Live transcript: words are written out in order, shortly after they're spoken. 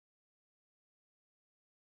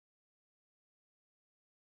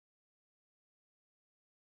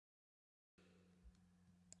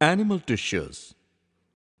Animal tissues.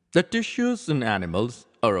 The tissues in animals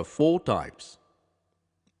are of four types.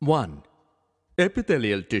 1.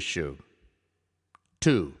 Epithelial tissue.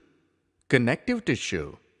 2. Connective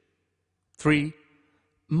tissue. 3.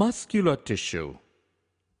 Muscular tissue.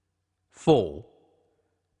 4.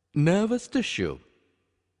 Nervous tissue.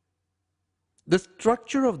 The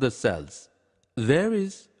structure of the cells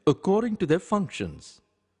varies according to their functions.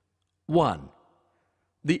 1.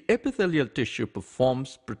 The epithelial tissue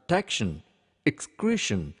performs protection,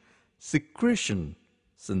 excretion, secretion,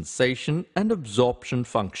 sensation and absorption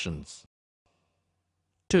functions.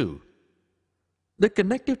 2. The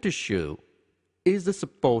connective tissue is the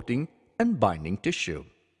supporting and binding tissue.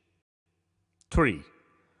 3.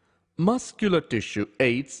 Muscular tissue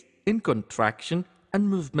aids in contraction and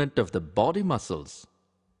movement of the body muscles.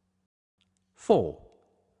 4.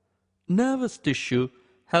 Nervous tissue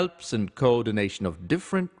helps in coordination of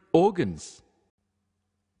different organs.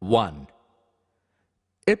 1.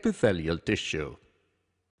 Epithelial tissue.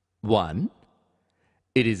 1.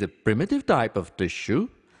 It is a primitive type of tissue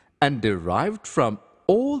and derived from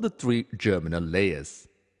all the three germinal layers,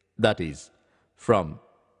 that is, from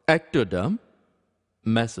ectoderm,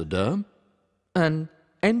 mesoderm, and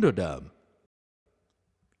endoderm.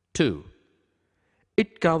 2.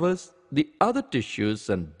 It covers the other tissues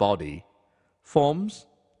and body, forms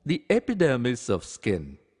the epidermis of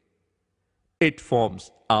skin. It forms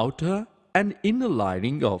outer and inner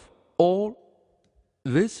lining of all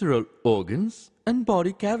visceral organs and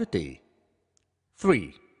body cavity.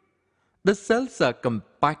 3. The cells are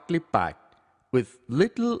compactly packed with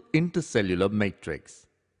little intercellular matrix.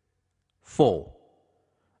 4.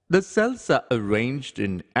 The cells are arranged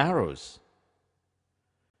in arrows.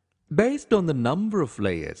 Based on the number of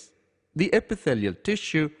layers, the epithelial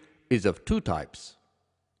tissue is of two types.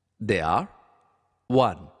 They are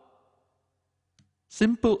 1.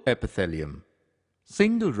 Simple epithelium,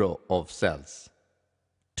 single row of cells.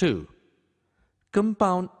 2.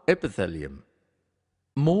 Compound epithelium,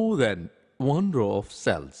 more than one row of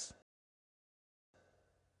cells.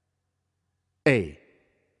 A.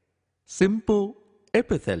 Simple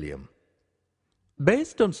epithelium.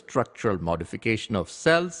 Based on structural modification of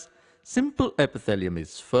cells, simple epithelium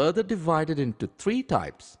is further divided into three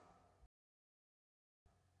types.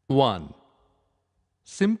 1.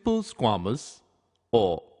 Simple squamous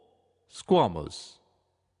or squamous,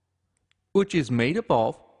 which is made up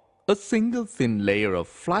of a single thin layer of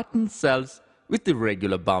flattened cells with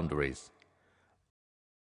irregular boundaries.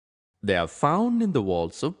 They are found in the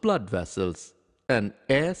walls of blood vessels and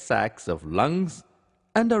air sacs of lungs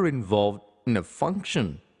and are involved in a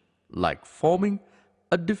function like forming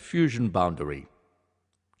a diffusion boundary.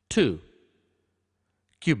 2.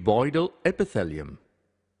 Cuboidal epithelium,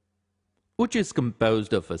 which is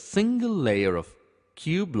composed of a single layer of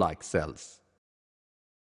cube-like cells,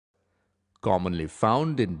 commonly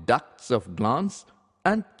found in ducts of glands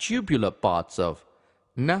and tubular parts of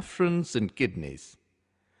nephrons and kidneys.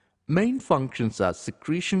 Main functions are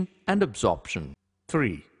secretion and absorption.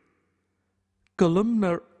 3.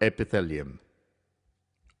 Columnar epithelium,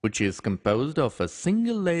 which is composed of a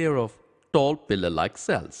single layer of tall pillar-like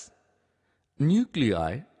cells.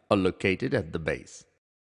 Nuclei are located at the base.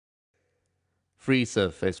 Free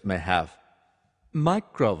surface may have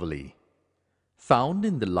microvilli, found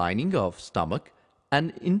in the lining of stomach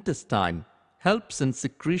and intestine, helps in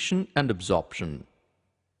secretion and absorption.